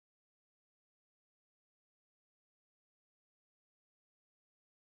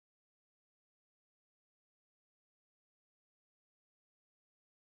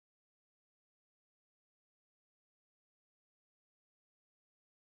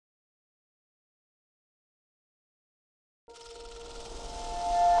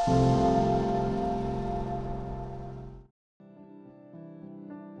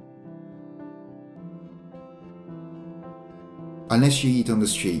Unless you eat on the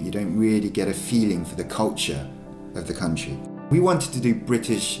street, you don't really get a feeling for the culture of the country. We wanted to do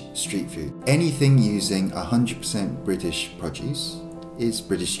British street food. Anything using 100% British produce is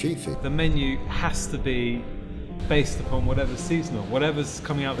British street food. The menu has to be based upon whatever's seasonal. Whatever's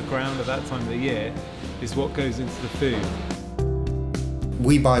coming out of the ground at that time of the year is what goes into the food.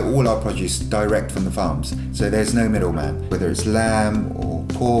 We buy all our produce direct from the farms, so there's no middleman. Whether it's lamb or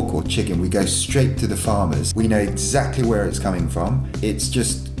pork or chicken, we go straight to the farmers. We know exactly where it's coming from. It's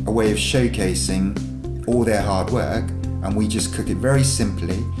just a way of showcasing all their hard work, and we just cook it very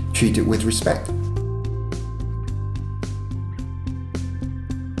simply, treat it with respect.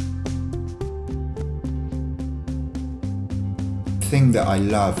 The thing that I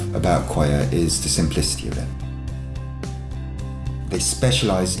love about Koya is the simplicity of it. They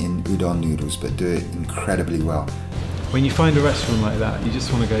specialise in udon noodles, but do it incredibly well. When you find a restaurant like that, you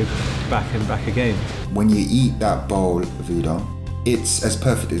just want to go back and back again. When you eat that bowl of udon, it's as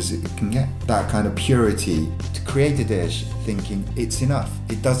perfect as it can get. That kind of purity to create a dish thinking it's enough,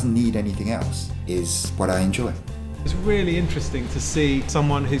 it doesn't need anything else, is what I enjoy. It's really interesting to see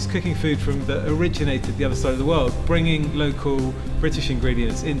someone who's cooking food from that originated the other side of the world, bringing local British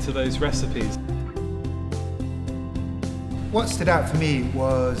ingredients into those recipes. What stood out for me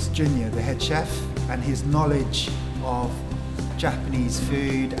was Junior, the head chef, and his knowledge of Japanese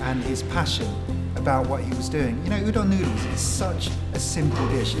food and his passion about what he was doing. You know, udon noodles is such a simple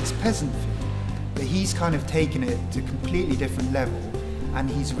dish. It's peasant food, but he's kind of taken it to a completely different level, and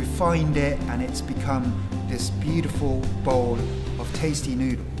he's refined it, and it's become this beautiful bowl of tasty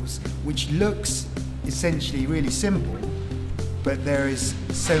noodles, which looks essentially really simple, but there is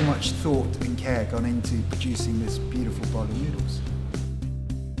so much thought and care gone into producing this beautiful bowl of noodles.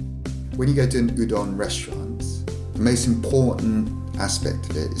 When you go to an udon restaurant, the most important aspect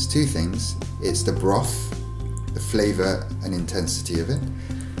of it is two things. It's the broth, the flavour and intensity of it.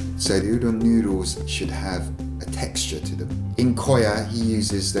 So the udon noodles should have a texture to them. In Koya, he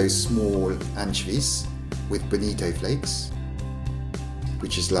uses those small anchovies with bonito flakes,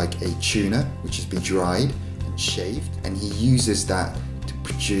 which is like a tuna, which has been dried and shaved, and he uses that to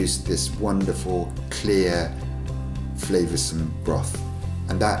produce this wonderful, clear, flavoursome broth.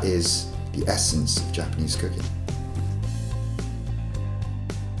 And that is the essence of Japanese cooking.